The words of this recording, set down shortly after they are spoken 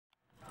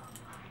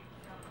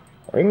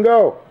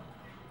Ringo,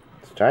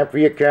 it's time for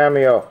your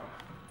cameo.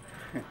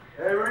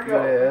 Hey,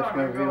 Ringo. Yeah, ask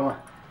him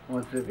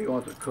if he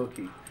wants a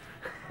cookie.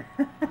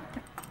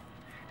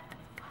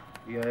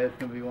 You gotta ask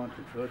him if he wants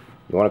a cookie.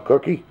 You want a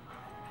cookie?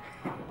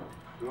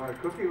 You want a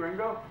cookie,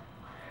 Ringo?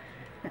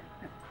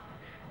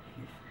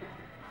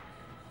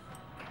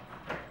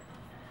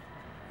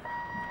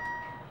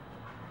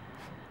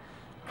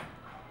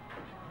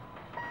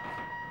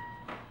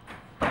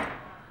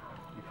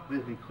 He's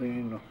busy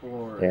cleaning the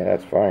floor. Yeah,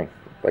 that's fine.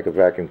 Like a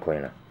vacuum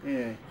cleaner.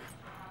 Yeah.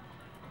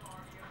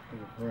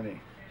 Looking for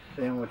any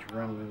sandwich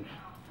remnants.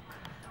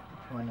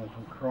 Finding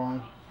some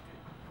crumbs.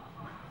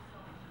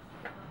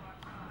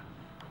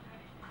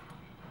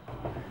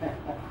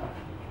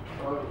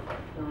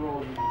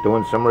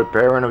 Doing some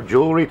repairing of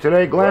jewelry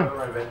today, Glenn?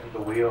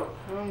 The wheel.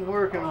 I'm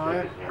working on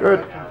it.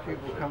 Good. Got some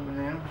people coming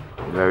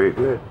in. Very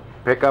good.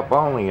 Pick up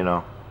only, you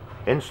know.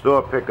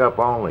 In-store pickup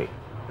only.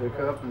 Pick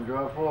up and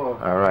drop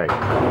off. All right.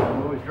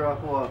 Always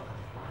drop off.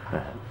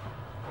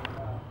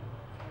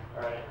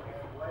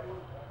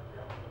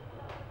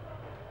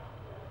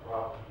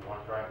 Well, you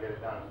want to try and get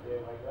it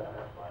downstairs like that?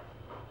 That's fine.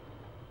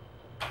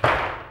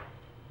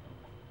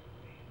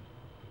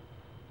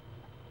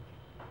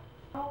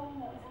 Oh,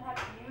 isn't that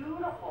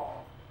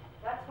beautiful?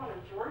 That's one of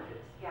George's.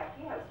 Yeah,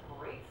 he has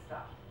great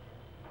stuff.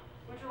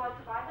 Would you like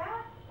to buy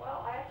that?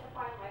 Well, I have to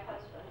find my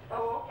husband.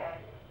 Oh, okay.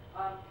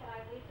 Can I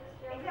leave this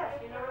here? Yes,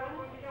 you know what I'm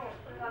going to do is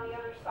put it on the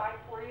other side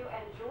for you.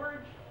 And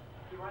George,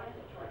 you run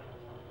into George.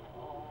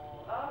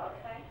 Oh,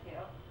 thank you.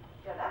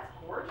 Yeah, that's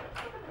gorgeous.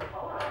 Look at the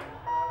color.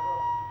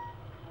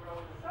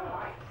 So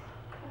nice.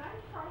 Can I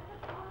try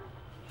this on?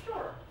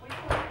 Sure. We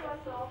can do a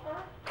silver.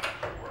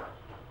 Sure.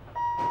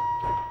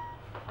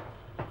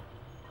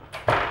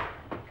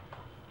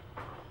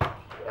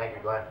 Thank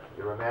you, Glenn.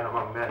 You're a man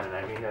among men, and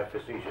I mean that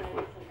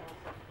facetiously.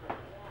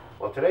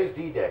 Well, today's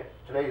D-Day.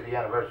 Today's the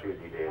anniversary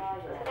of D-Day, I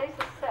should say. Today's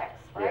the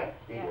 6th, right?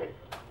 Yeah, D-Day.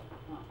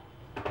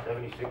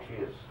 76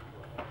 years.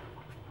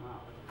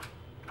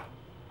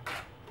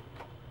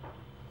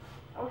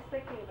 I was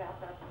thinking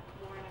about that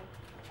this morning.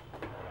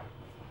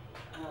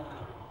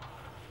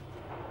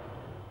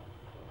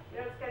 You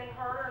know, it's getting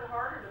harder and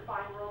harder to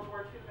find World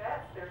War II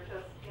vets. They're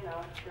just, you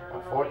know, they're in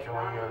the Unfortunately,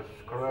 early yes,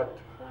 90s. correct.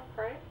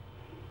 Right?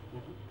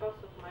 Goes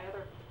with my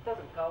other,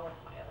 doesn't go with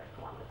my other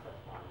Columbus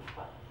one,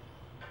 but.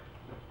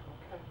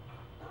 Okay.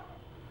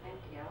 Thank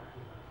you.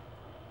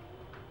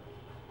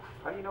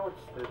 How do you know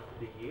it's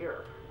the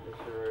year? Is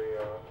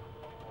there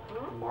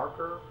a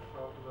marker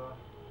of the...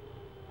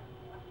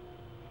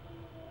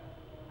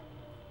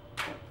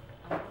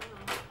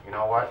 You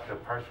know what? The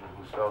person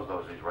who sells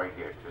those is right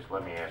here. Just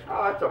let me ask you.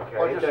 Oh, that's okay.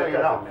 Well, just so That you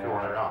know, doesn't if you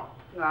want to matter. know.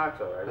 No,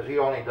 it's all right. Because he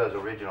only does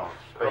original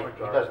space.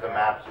 He does the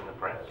maps and the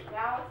prints.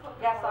 Now it's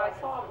looking Yes, more I like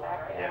saw a him back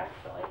silver. there, Yeah.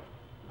 actually.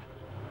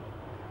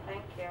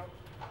 Thank you.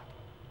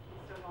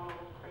 He's still going a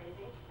little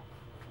crazy.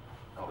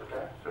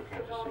 Okay, so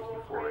Kansas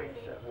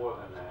 6487. More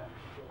than that.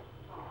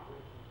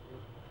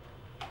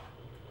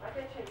 I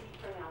bet you he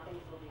turned out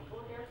things will be.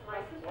 Well, here's my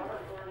sister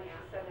was born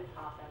in 7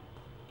 Toppin.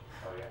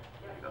 Oh, yeah.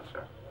 There you go,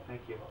 sir.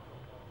 Thank you.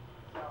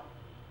 So,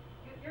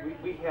 you're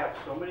We have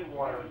so many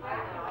water I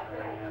know.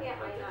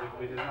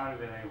 there's not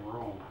even any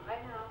room. I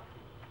know.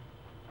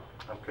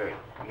 Okay,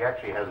 he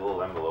actually has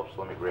little envelopes.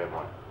 Let me grab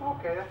one.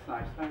 Okay, that's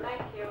nice. Thanks.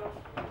 Thank you.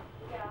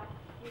 Yeah,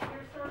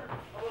 you're sort of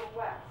a little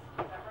west,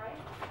 is that right?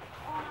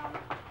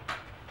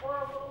 Or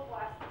a little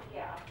west,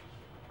 yeah.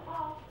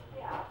 Well,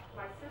 yeah.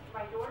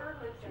 My daughter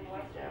lives in These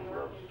Western New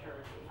York, envelopes. New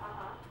Jersey,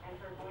 and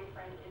her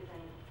boyfriend is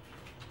in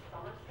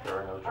Somerset.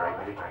 Sure, he'll drag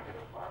me to drink it.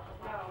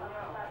 No,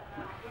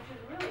 which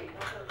is really,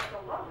 it's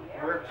a lovely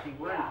Wear, area. see,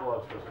 wearing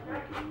gloves doesn't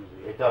make it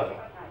easy. It doesn't.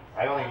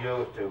 I only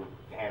use to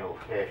handle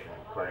cash and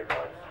credit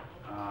cards.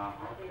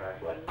 Okay.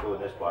 But doing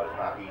this part is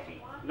not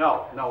easy.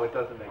 No, it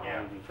doesn't make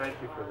Yeah. it easy.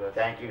 Thank you for this.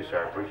 Thank you,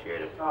 sir.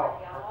 Appreciate it. Oh,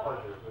 our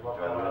pleasure. We love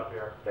Enjoy coming the- up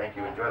here. Thank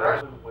you. Enjoy the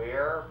rest.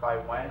 Where, by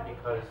when,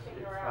 because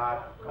it's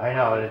not. I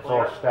know, and it's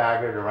all clear.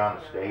 staggered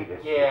around the state.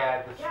 It's-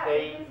 Yeah, the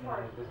state,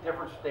 the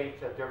different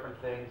states have different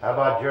things. How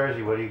about so-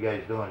 Jersey? What are you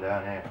guys doing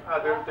down here?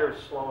 They're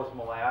slow as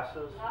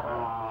molasses.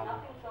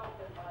 Nothing's open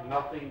by.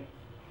 Nothing,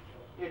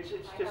 it's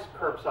just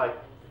curbside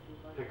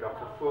pickup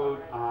for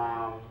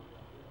food.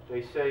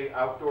 They say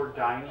outdoor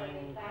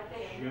dining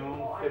June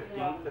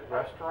 15th at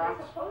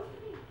restaurants, Supposed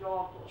to be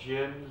dog food.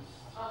 gyms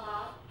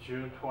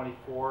June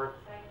 24th.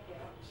 Thank you.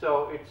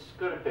 So it's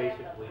gonna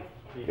basically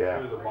be Yeah.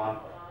 through the month.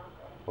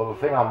 Well, the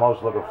thing I'm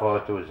most looking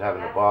forward to is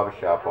having the barber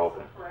shop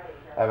open.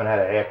 I haven't had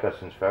a haircut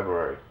since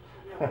February.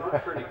 We're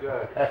pretty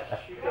good.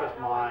 She does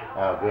mine.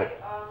 Oh, good.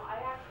 I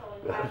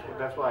actually.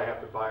 That's why I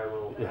have to buy a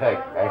little.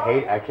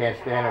 I can't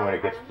stand it when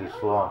it gets too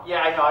slow.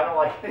 Yeah, I know, I don't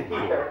like it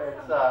either.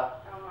 It's,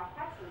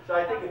 so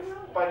I think it's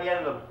by the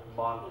end of the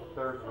month,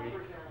 third week.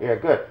 Yeah,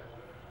 good.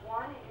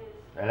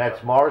 And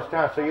that's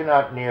Morristown, so you're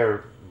not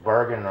near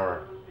Bergen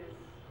or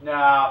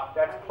No,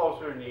 that's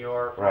closer to New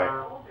York. right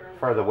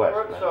further west.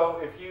 So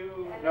if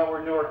you know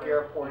where Newark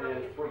Airport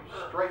is, we're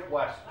straight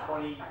west,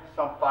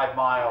 20-some-5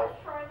 miles.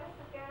 Try this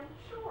again?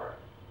 Sure.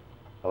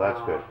 Well,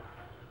 that's good.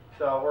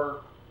 So we're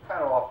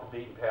kind of off the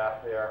beaten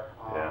path there.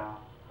 Yeah.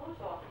 Who's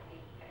off the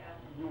beat path?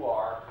 You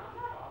are.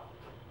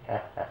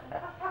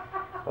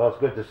 Well, it's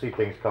good to see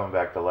things coming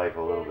back to life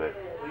a little bit.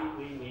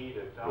 We need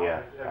it, don't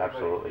Yeah, we?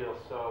 absolutely. Everybody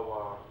feels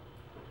so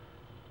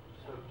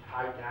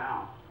tied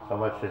down. So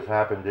much has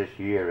happened this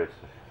year, it's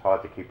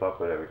hard to keep up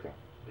with everything.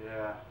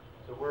 Yeah,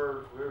 so we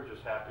were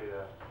just happy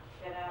to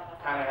Get out of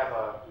the kind of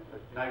house.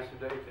 have a nicer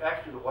day.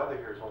 Actually, the weather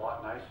here is a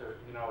lot nicer.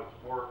 You know,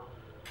 it's more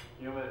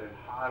humid and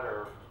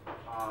hotter.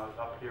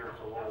 Up here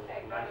it's a little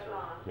Okay, got it nicer.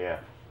 on. Yeah.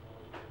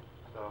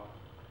 So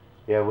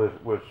Yeah,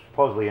 we're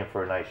supposedly in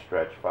for a nice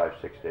stretch,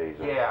 5-6 days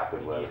of yeah,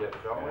 good we weather. need it,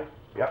 don't we?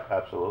 Yep,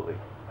 absolutely.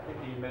 I think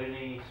the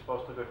humidity is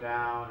supposed to go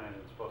down and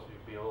it's supposed to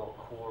be a little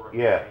cooler. at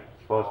Yeah, night,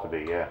 it's supposed to so-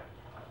 be, yeah.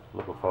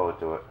 Looking forward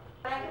to it.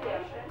 Thank you.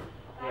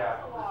 Yeah,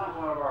 this is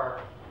one of our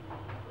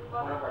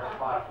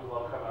spots we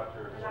love coming up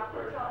here. And I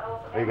can tell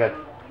Elsa, You and got-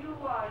 you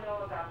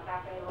know about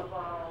Cafe Le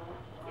Bon.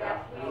 Yes,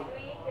 we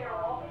eat there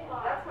all the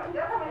time. That's my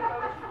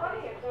go-to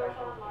money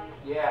expression.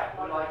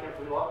 Yeah, we like it,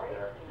 we love it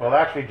there. Well,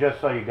 actually,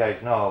 just so you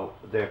guys know,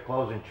 they're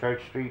closing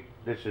Church Street.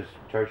 This is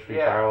Church Street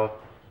Yeah. parallel,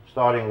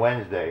 starting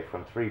Wednesday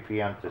from 3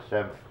 p.m. to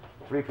 10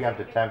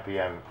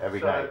 p.m. every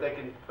So night. that they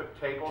can put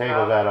tables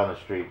Tables out. out on the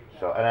street.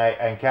 So,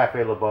 and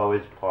Cafe Le Beau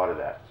is part of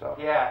that. So,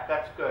 Yeah,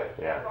 that's good.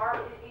 yeah.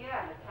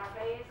 Yeah, the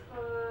cafe is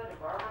good, the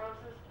Barbaros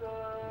is good,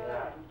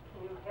 Yeah. and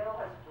Canoe Hill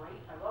has great,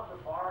 I love the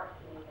bar at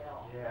Canoe Hill.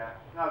 Yeah,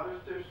 no,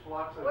 there's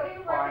lots of What do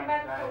you fine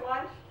recommend dining. for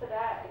lunch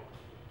today?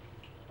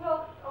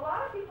 Well, a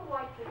lot of people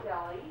like the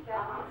deli, that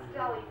Uh-huh. means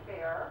deli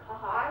fare.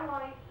 Uh-huh. I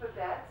like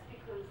Babette's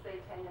because they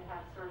tend to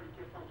have sort of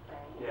different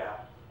things. Yeah,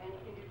 And you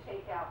can do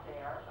takeout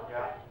there.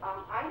 Okay.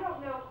 I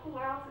don't know who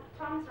else,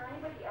 Tom, is there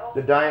anybody else?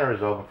 The diner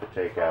is open for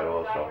takeout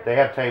also. They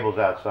have tables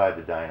outside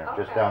the diner,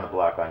 just Okay. down the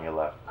block on your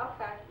left.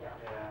 Okay. yeah.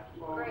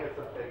 Well, we Great. get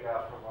some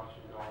takeout for lunch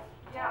and go.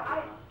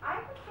 Yeah, I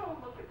could go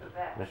look at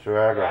Babette's. Mr.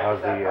 Agra, Yeah, how's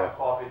just have the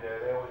coffee there,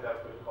 they always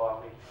have good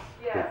coffee.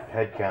 Yes.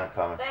 head count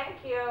coming?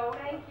 Thank you.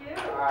 Thank you.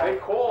 All They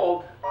right,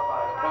 called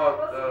bye-bye.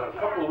 about a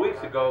couple of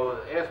weeks ago,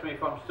 asked me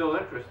if I'm still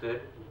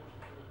interested.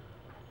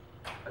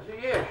 I said,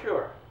 yeah,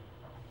 sure.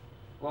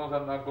 As long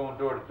as I'm not going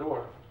door to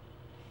door.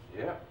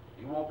 Yeah,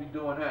 you won't be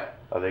doing that.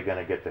 Are they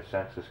gonna get the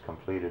census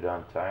completed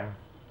on time?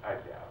 I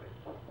doubt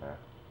it.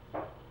 Yeah.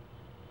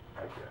 I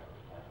doubt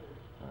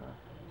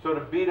it. So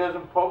the Bee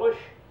doesn't publish?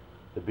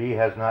 The Bee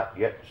has not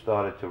yet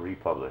started to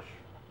republish,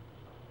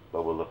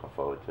 but we're looking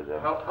forward to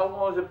them How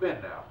long has it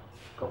been now?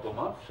 A couple of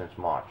months? since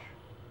March.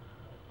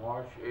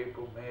 March,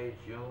 April, May,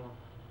 June?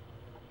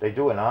 They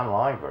do an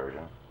online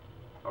version.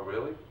 Oh,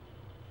 really?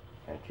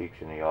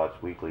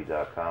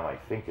 AntiquesInTheArtsWeekly.com, I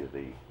think, is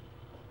the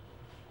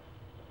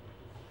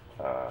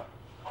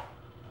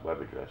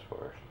web address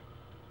for us.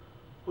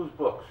 Whose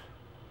books?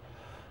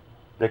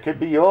 They could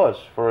be yours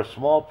for a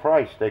small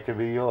price. They could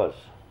be yours.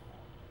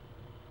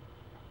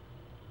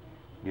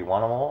 You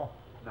want them all?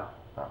 No.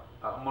 Oh.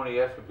 I'm only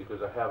asking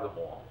because I have them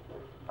all.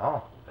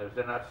 Oh, And if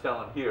they're not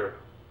selling here,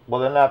 well,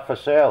 they're not for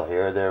sale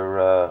here.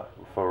 They're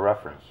for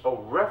reference. oh,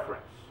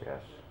 reference.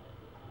 Yes,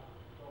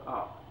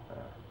 Oh,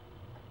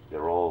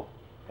 they're all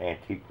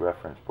antique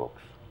reference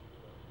books.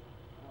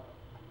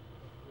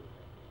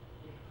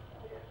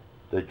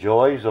 The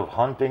Joys of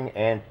Hunting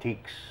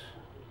Antiques.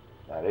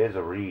 Now, there's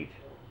a read.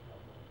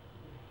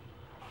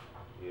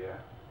 yeah.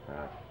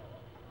 Yeah.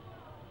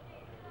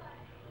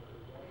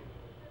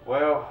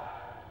 Well,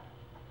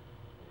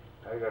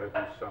 I gotta do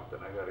something.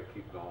 I gotta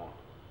keep going.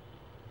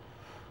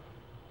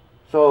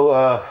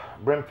 So,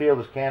 Brimfield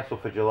is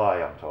canceled for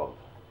July, I'm told,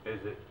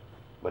 Is it?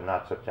 but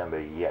not September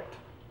yet.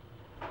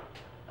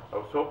 I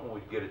was hoping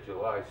we'd get a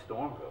July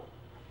Stormville.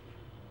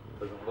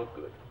 Doesn't look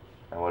good.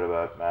 And what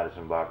about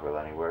Madison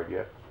Bachville? Any word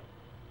yet?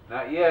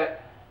 Not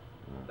yet.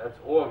 That's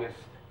August.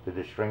 Did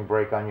the string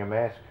break on your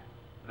mask?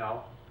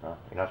 No, No,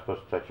 you're not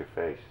supposed to touch your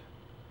face.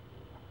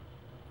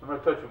 I'm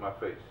not touching my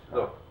face.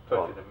 Look,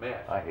 touching the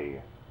mask. I hear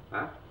you.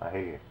 Huh? I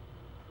hear you.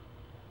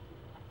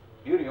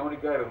 You're the only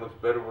guy that looks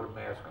better with a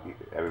mask on.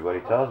 Everybody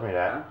tells me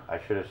that. Huh? I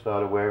should have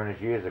started wearing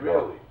it years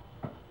ago. Really?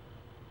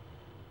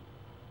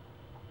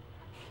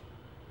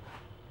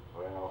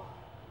 Well,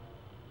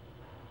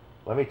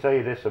 Let me tell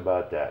you this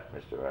about that,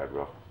 Mr.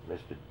 Agro,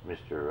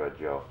 Mr.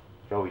 Joe.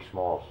 Joey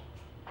Smalls.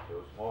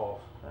 those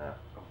smalls. Yeah.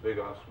 I'm big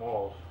on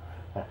smalls.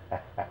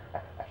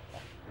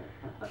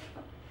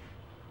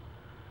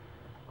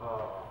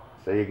 Oh,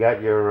 So you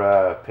got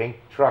your pink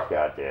truck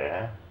out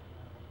there,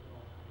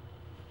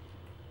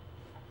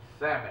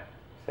 Salmon.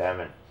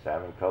 huh?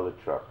 Salmon colored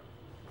truck.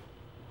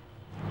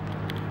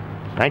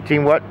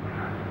 19 what?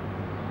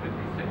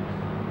 56.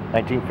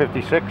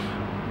 1956?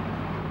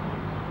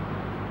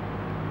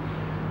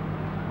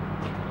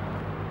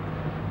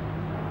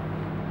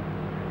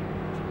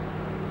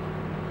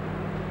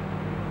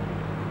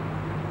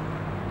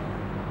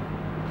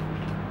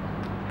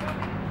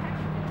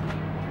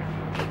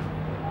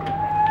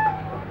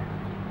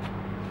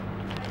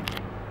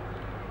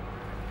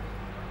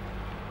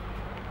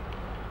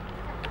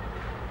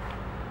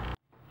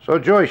 So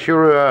Joyce,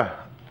 your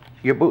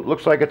boot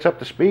looks like it's up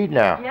to speed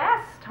now.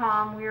 Yes,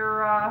 Tom,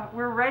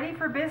 we're ready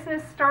for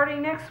business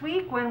starting next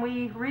week when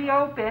we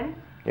reopen.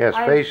 Yes,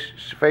 I-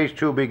 phase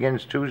 2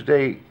 begins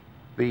Tuesday,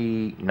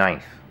 the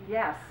 9th.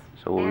 Yes.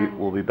 So And-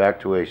 we'll be back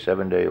to a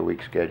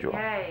 7-day-a-week schedule.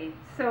 Yay.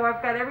 So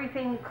I've got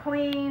everything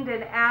cleaned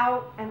and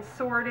out and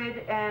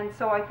sorted, and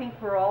so I think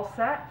we're all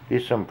set.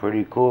 Here's some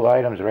pretty cool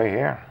items right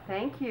here.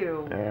 Thank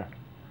you. Yeah.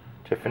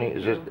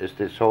 Tiffany, Thank is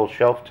this whole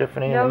shelf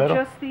Tiffany in the No, middle?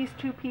 just these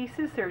two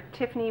pieces. They're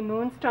Tiffany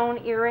moonstone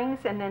earrings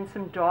and then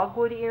some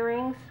dogwood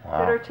earrings Wow.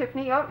 that are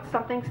Tiffany. Oh,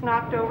 something's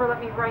knocked over.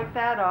 Let me write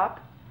that up.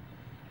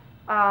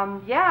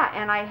 Yeah,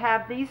 and I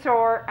have, these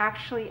are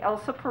actually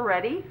Elsa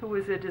Peretti, who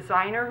was a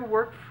designer who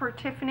worked for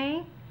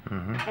Tiffany.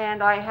 Mm-hmm.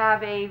 And I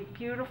have a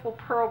beautiful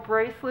pearl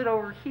bracelet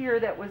over here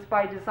that was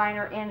by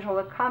designer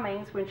Angela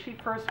Cummings when she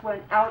first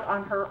went out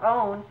on her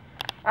own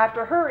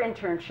after her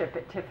internship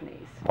at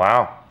Tiffany's.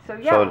 Wow. So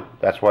yeah. So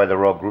that's why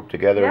they're all grouped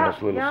together in Yeah,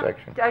 this little yeah.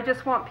 section. I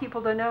just want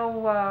people to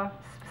know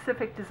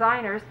specific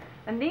designers.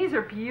 And these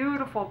are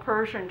beautiful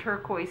Persian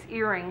turquoise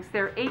earrings.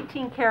 They're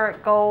 18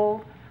 karat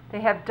gold.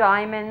 They have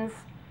diamonds.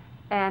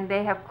 And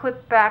they have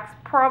clip backs,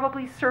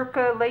 probably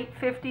circa late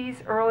 50s,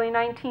 early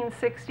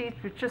 1960s,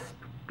 but just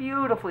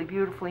beautifully,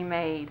 beautifully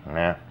made.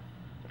 Yeah.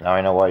 Now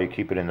I know why you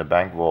keep it in the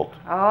bank vault.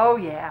 Oh,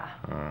 yeah.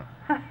 Mm.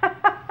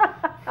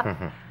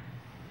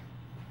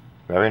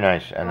 Very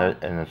nice. And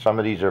and some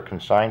of these are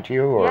consigned to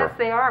you, or? Yes,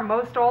 they are.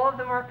 Most all of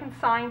them are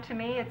consigned to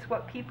me. It's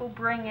what people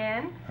bring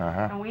in.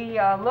 Uh-huh. And we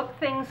look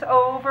things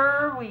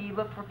over. We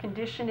look for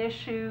condition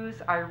issues.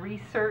 I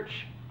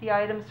research the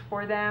items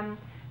for them,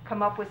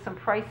 come up with some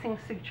pricing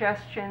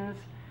suggestions.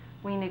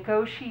 We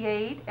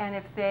negotiate, and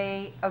if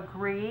they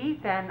agree,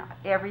 then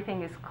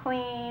everything is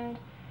cleaned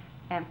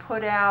and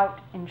put out,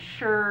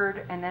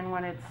 insured, and then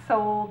when it's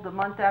sold, the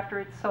month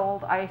after it's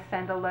sold, I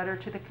send a letter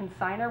to the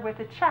consignor with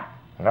a check.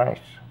 Nice.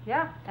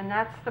 Yeah, and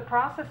that's the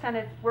process, and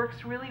it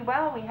works really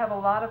well. We have a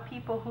lot of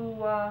people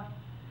who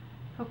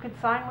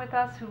consign with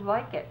us who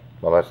like it.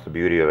 Well, that's the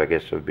beauty of, I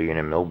guess, of being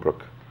in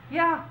Millbrook.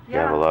 Yeah, You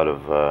have a yeah, lot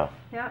of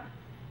yeah.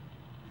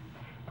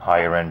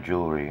 higher end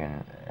jewelry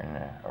in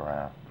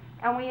around.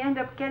 And we end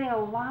up getting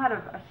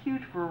a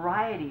huge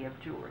variety of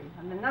jewelry.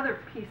 And another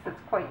piece that's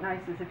quite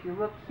nice is if you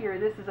look here,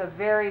 this is a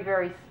very,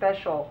 very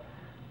special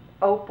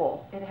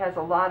opal. It has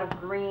a lot of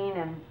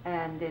green,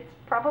 and it's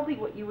probably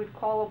what you would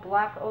call a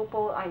black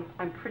opal.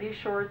 I'm pretty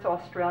sure it's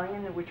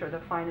Australian, which are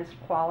the finest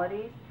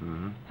qualities.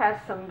 Mm-hmm.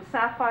 Has some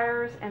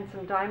sapphires and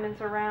some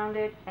diamonds around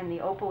it, and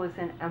the opal is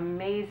in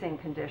amazing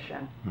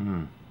condition.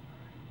 Mm.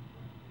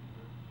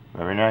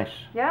 Very nice.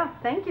 Yeah,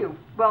 thank you.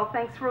 Well,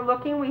 thanks for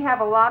looking. We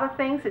have a lot of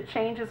things. It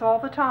changes all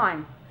the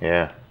time.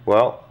 Yeah.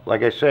 Well,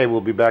 like I say,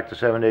 we'll be back to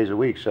 7 days a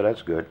week, so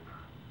that's good.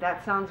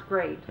 That sounds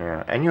great.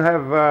 Yeah. And you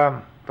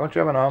have, don't you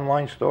have an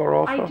online store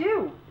also? I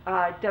do.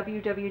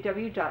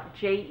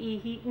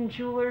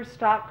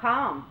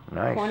 www.jeheatonjewelers.com.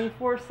 Nice.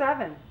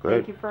 24/7. Good.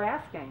 Thank you for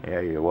asking.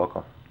 Yeah, you're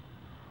welcome.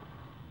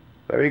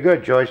 Very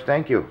good, Joyce.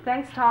 Thank you.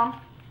 Thanks, Tom.